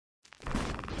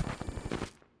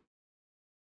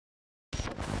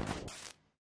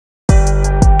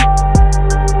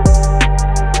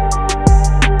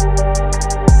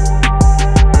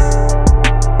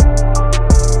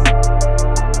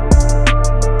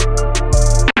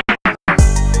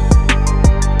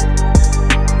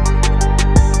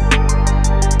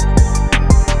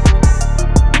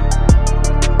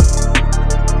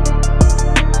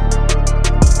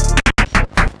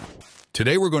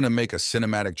Today we're going to make a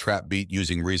cinematic trap beat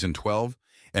using Reason 12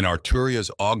 and Arturia's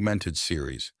Augmented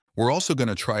series. We're also going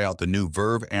to try out the new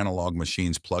Verve Analog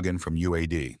Machines plugin from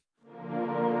UAD.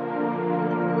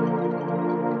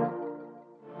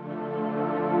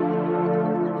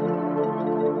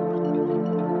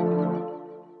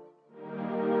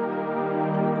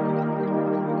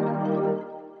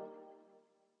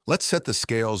 Let's set the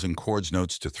scales and chords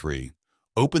notes to 3.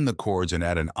 Open the chords and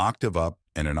add an octave up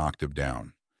and an octave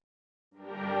down.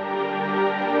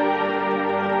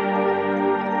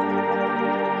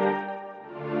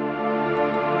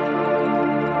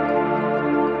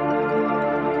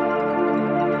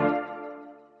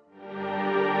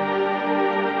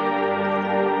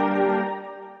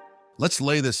 Let's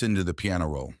lay this into the piano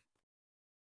roll.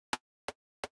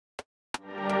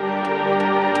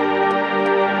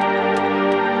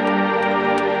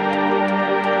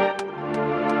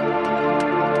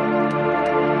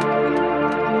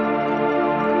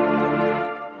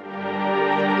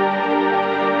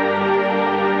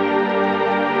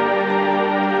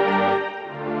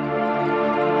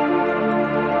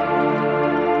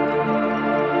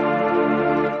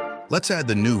 Let's add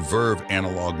the new Verve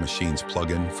Analog Machines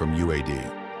plugin from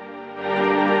UAD.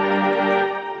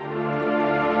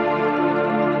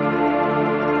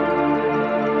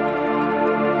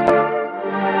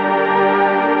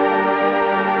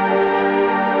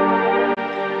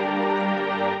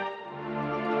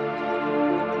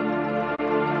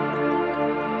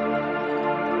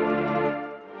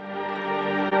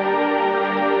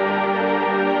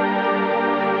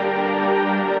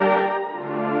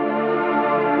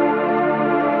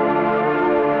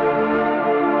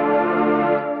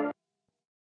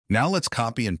 Now let's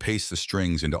copy and paste the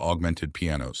strings into Augmented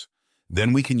Pianos.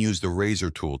 Then we can use the Razor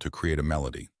tool to create a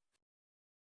melody.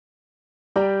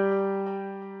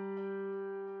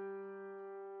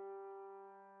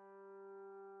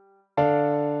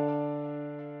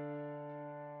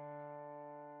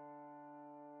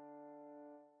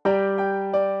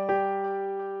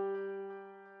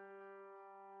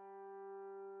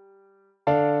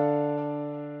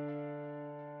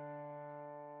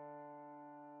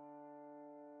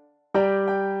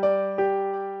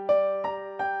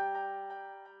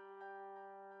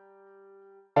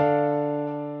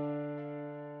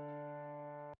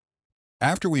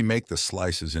 After we make the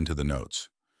slices into the notes,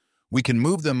 we can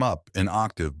move them up an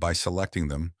octave by selecting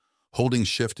them, holding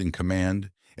Shift and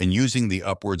Command, and using the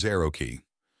upwards arrow key.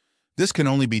 This can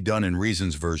only be done in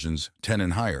Reason's versions 10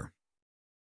 and higher.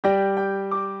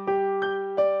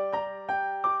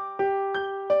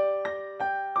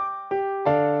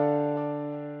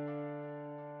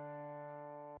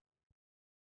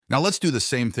 Now let's do the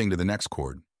same thing to the next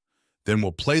chord. Then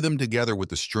we'll play them together with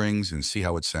the strings and see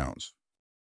how it sounds.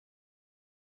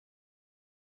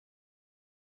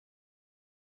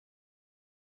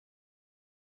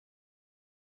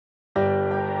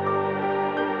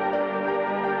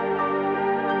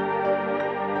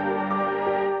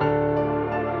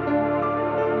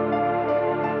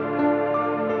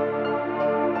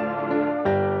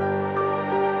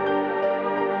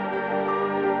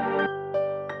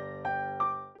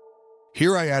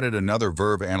 Here I added another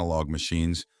Verve Analog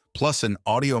Machines, plus an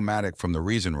Audiomatic from the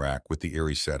Reason rack with the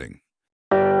Erie setting.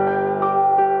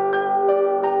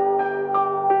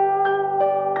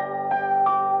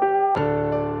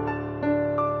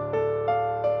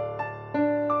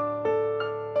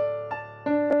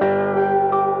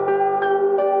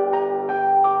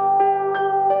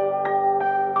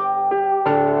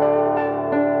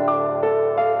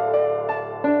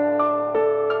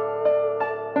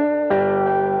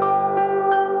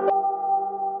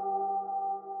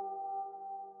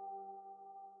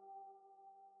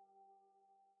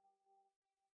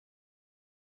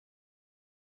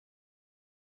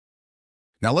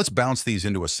 Now let's bounce these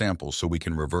into a sample so we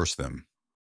can reverse them.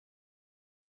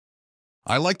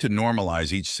 I like to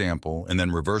normalize each sample and then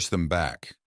reverse them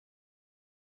back.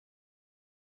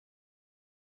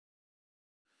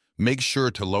 Make sure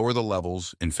to lower the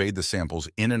levels and fade the samples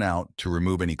in and out to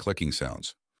remove any clicking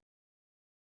sounds.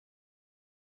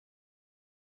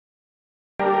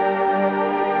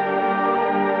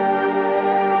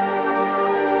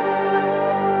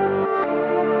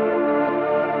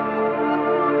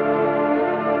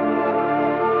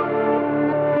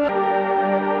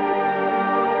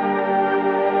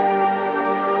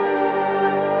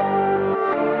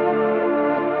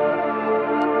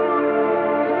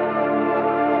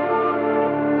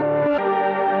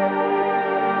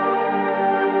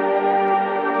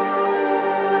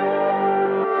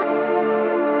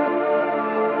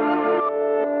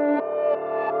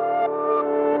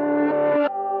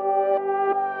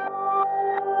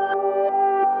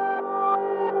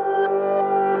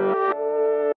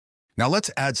 Now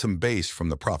let's add some bass from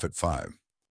the Prophet 5.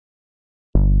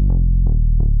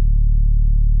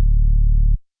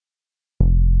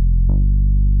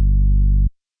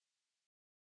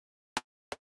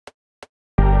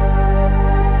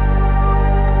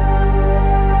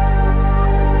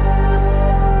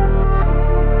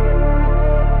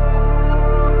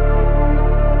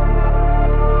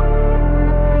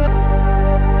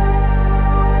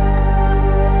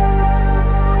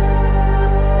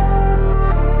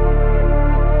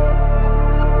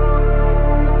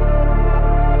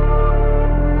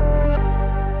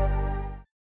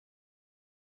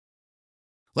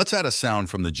 Let's add a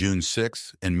sound from the June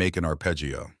 6th and make an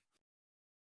arpeggio.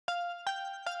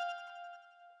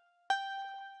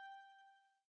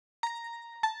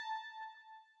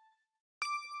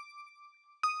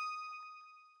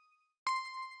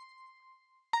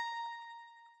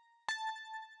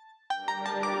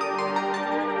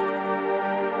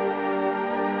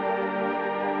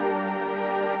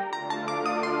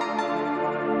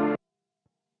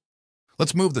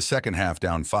 Let's move the second half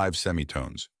down 5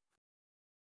 semitones.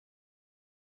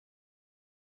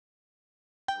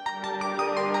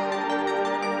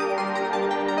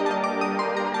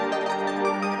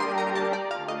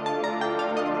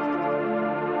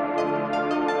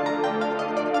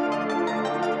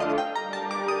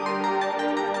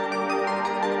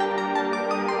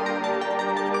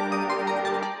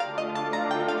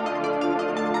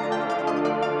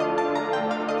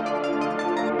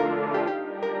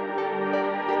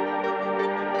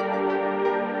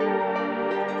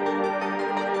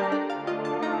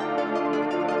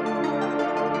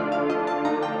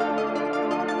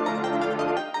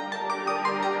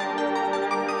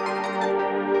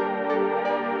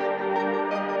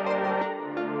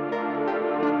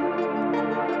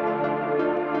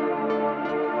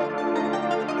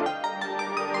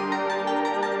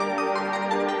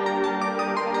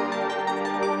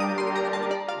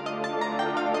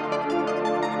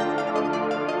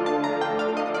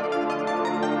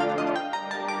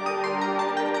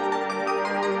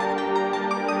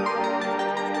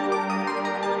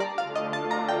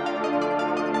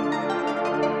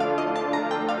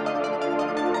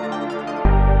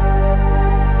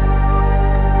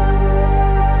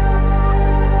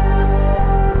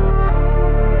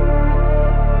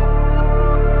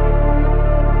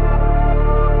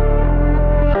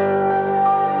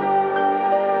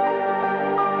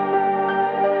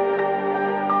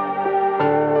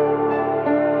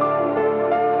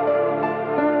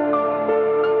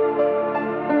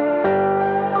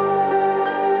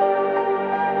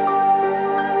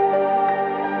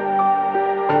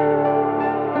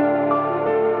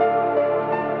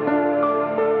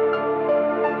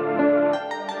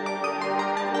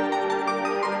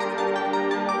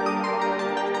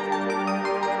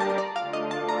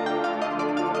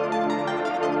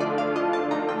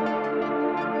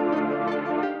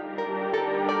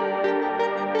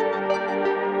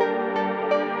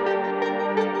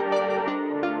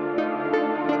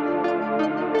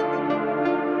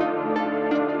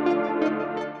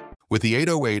 With the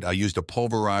 808, I used a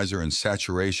pulverizer and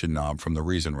saturation knob from the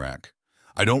Reason Rack.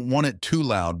 I don't want it too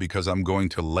loud because I'm going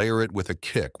to layer it with a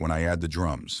kick when I add the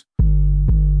drums.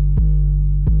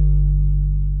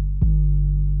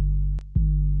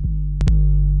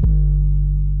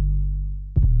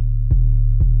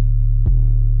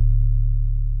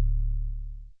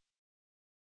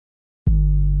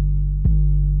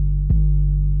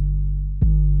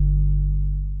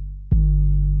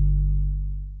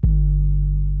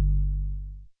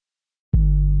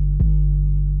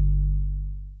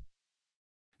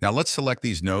 Now let's select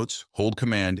these notes, hold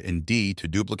Command and D to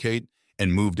duplicate,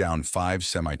 and move down 5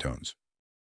 semitones.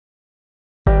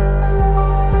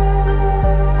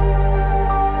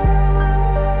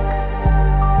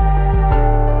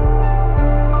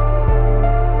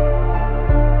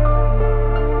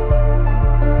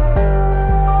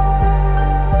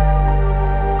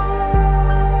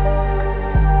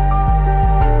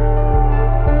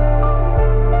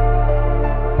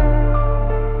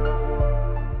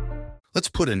 Let's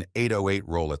put an 808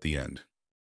 roll at the end.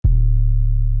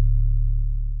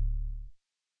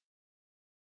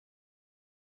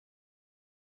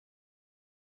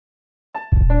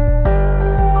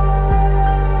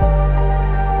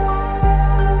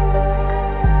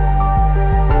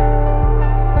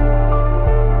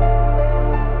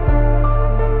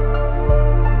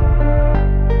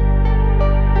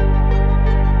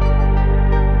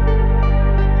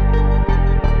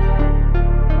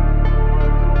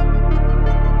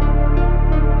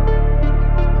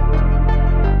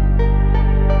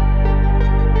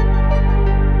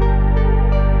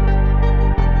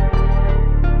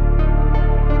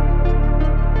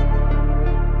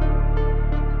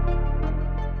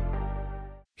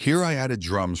 Here I added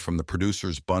drums from the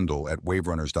producer's bundle at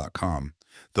waverunners.com.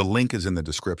 The link is in the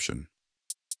description.